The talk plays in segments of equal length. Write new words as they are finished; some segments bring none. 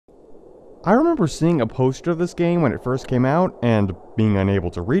I remember seeing a poster of this game when it first came out, and being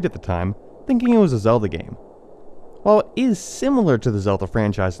unable to read at the time, thinking it was a Zelda game. While it is similar to the Zelda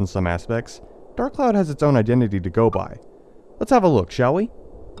franchise in some aspects, Dark Cloud has its own identity to go by. Let's have a look, shall we?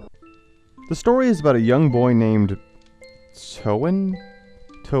 The story is about a young boy named Tuin?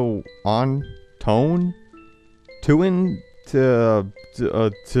 The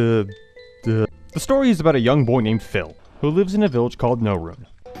story is about a young boy named Phil, who lives in a village called Norune.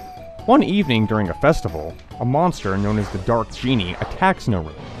 One evening during a festival, a monster known as the Dark Genie attacks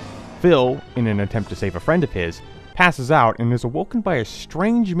Norune. Phil, in an attempt to save a friend of his, passes out and is awoken by a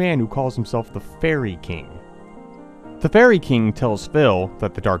strange man who calls himself the Fairy King. The Fairy King tells Phil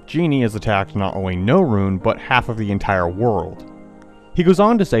that the Dark Genie has attacked not only Norune, but half of the entire world. He goes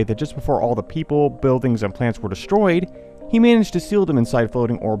on to say that just before all the people, buildings, and plants were destroyed, he managed to seal them inside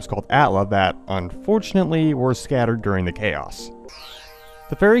floating orbs called Atla that, unfortunately, were scattered during the chaos.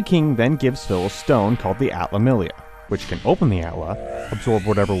 The Fairy King then gives Phil a stone called the Atla-Milia, which can open the Atla, absorb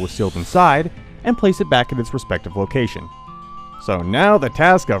whatever was sealed inside, and place it back in its respective location. So now the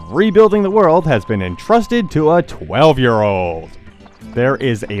task of rebuilding the world has been entrusted to a 12-year-old. There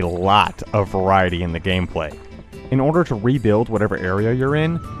is a lot of variety in the gameplay. In order to rebuild whatever area you're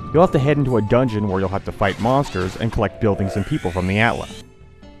in, you'll have to head into a dungeon where you'll have to fight monsters and collect buildings and people from the Atla.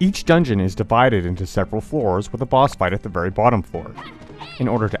 Each dungeon is divided into several floors with a boss fight at the very bottom floor. In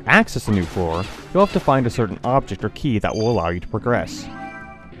order to access a new floor, you'll have to find a certain object or key that will allow you to progress.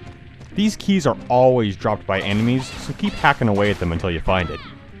 These keys are always dropped by enemies, so keep hacking away at them until you find it.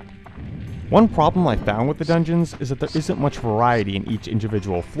 One problem I found with the dungeons is that there isn't much variety in each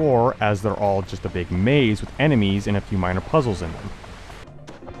individual floor, as they're all just a big maze with enemies and a few minor puzzles in them.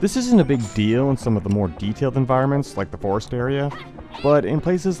 This isn't a big deal in some of the more detailed environments, like the forest area, but in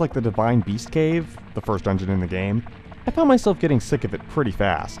places like the Divine Beast Cave, the first dungeon in the game, I found myself getting sick of it pretty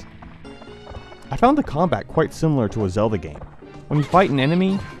fast. I found the combat quite similar to a Zelda game. When you fight an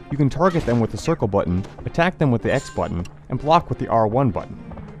enemy, you can target them with the circle button, attack them with the X button, and block with the R1 button.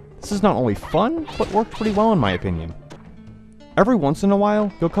 This is not only fun, but worked pretty well in my opinion. Every once in a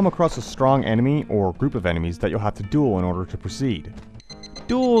while, you'll come across a strong enemy or group of enemies that you'll have to duel in order to proceed.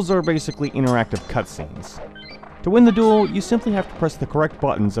 Duels are basically interactive cutscenes. To win the duel, you simply have to press the correct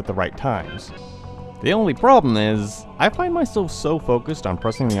buttons at the right times. The only problem is, I find myself so focused on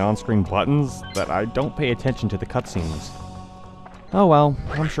pressing the on-screen buttons that I don't pay attention to the cutscenes. Oh well,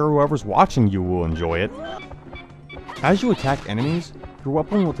 I'm sure whoever's watching you will enjoy it. As you attack enemies, your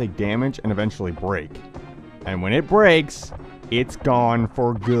weapon will take damage and eventually break. And when it breaks, it's gone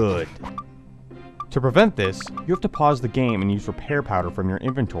for good. To prevent this, you have to pause the game and use repair powder from your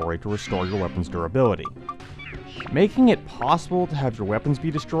inventory to restore your weapon's durability. Making it possible to have your weapons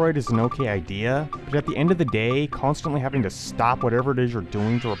be destroyed is an okay idea, but at the end of the day, constantly having to stop whatever it is you're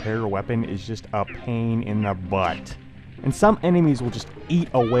doing to repair your weapon is just a pain in the butt. And some enemies will just eat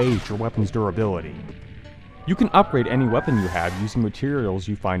away at your weapon's durability. You can upgrade any weapon you have using materials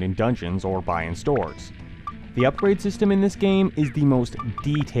you find in dungeons or buy in stores. The upgrade system in this game is the most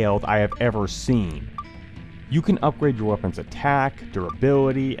detailed I have ever seen. You can upgrade your weapon's attack,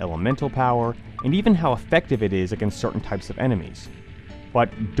 durability, elemental power, and even how effective it is against certain types of enemies.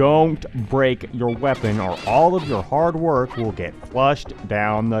 But don't break your weapon or all of your hard work will get flushed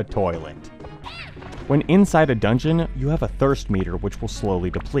down the toilet. When inside a dungeon, you have a thirst meter which will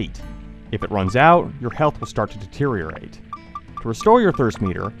slowly deplete. If it runs out, your health will start to deteriorate. To restore your thirst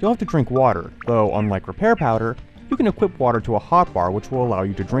meter, you'll have to drink water, though unlike repair powder, you can equip water to a hotbar which will allow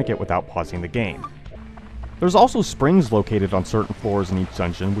you to drink it without pausing the game. There's also springs located on certain floors in each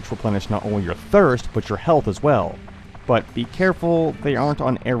dungeon which replenish not only your thirst, but your health as well. But be careful, they aren't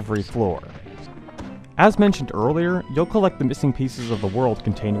on every floor. As mentioned earlier, you'll collect the missing pieces of the world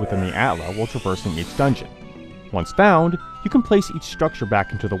contained within the Atla while traversing each dungeon. Once found, you can place each structure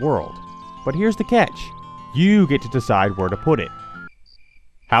back into the world. But here's the catch. You get to decide where to put it.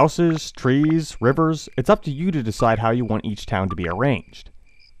 Houses, trees, rivers, it's up to you to decide how you want each town to be arranged.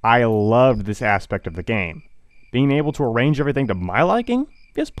 I loved this aspect of the game. Being able to arrange everything to my liking?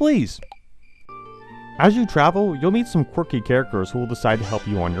 Yes, please. As you travel, you'll meet some quirky characters who will decide to help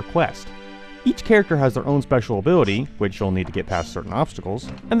you on your quest. Each character has their own special ability, which you'll need to get past certain obstacles,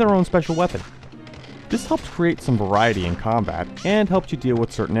 and their own special weapon. This helps create some variety in combat, and helps you deal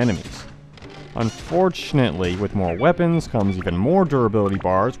with certain enemies. Unfortunately, with more weapons comes even more durability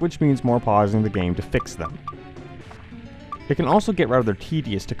bars, which means more pausing the game to fix them. It can also get rather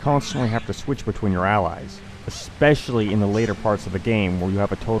tedious to constantly have to switch between your allies, especially in the later parts of the game where you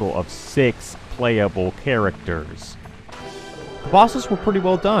have a total of 6 playable characters. The bosses were pretty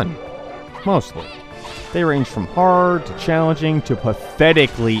well done. Mostly. They range from hard to challenging to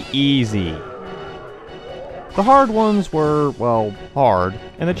pathetically easy. The hard ones were, well, hard,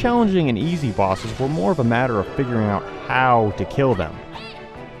 and the challenging and easy bosses were more of a matter of figuring out how to kill them.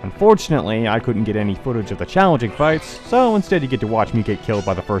 Unfortunately, I couldn't get any footage of the challenging fights, so instead you get to watch me get killed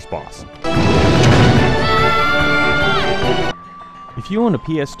by the first boss. If you own a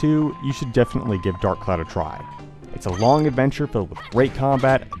PS2, you should definitely give Dark Cloud a try. It's a long adventure filled with great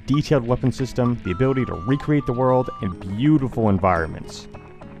combat, a detailed weapon system, the ability to recreate the world, and beautiful environments.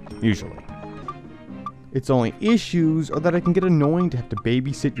 Usually. Its only issues are that it can get annoying to have to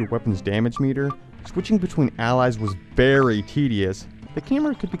babysit your weapon's damage meter, switching between allies was very tedious, the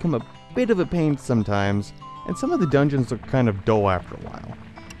camera could become a bit of a pain sometimes, and some of the dungeons look kind of dull after a while.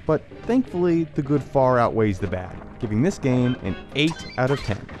 But thankfully, the good far outweighs the bad, giving this game an 8 out of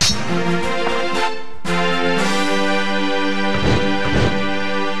 10.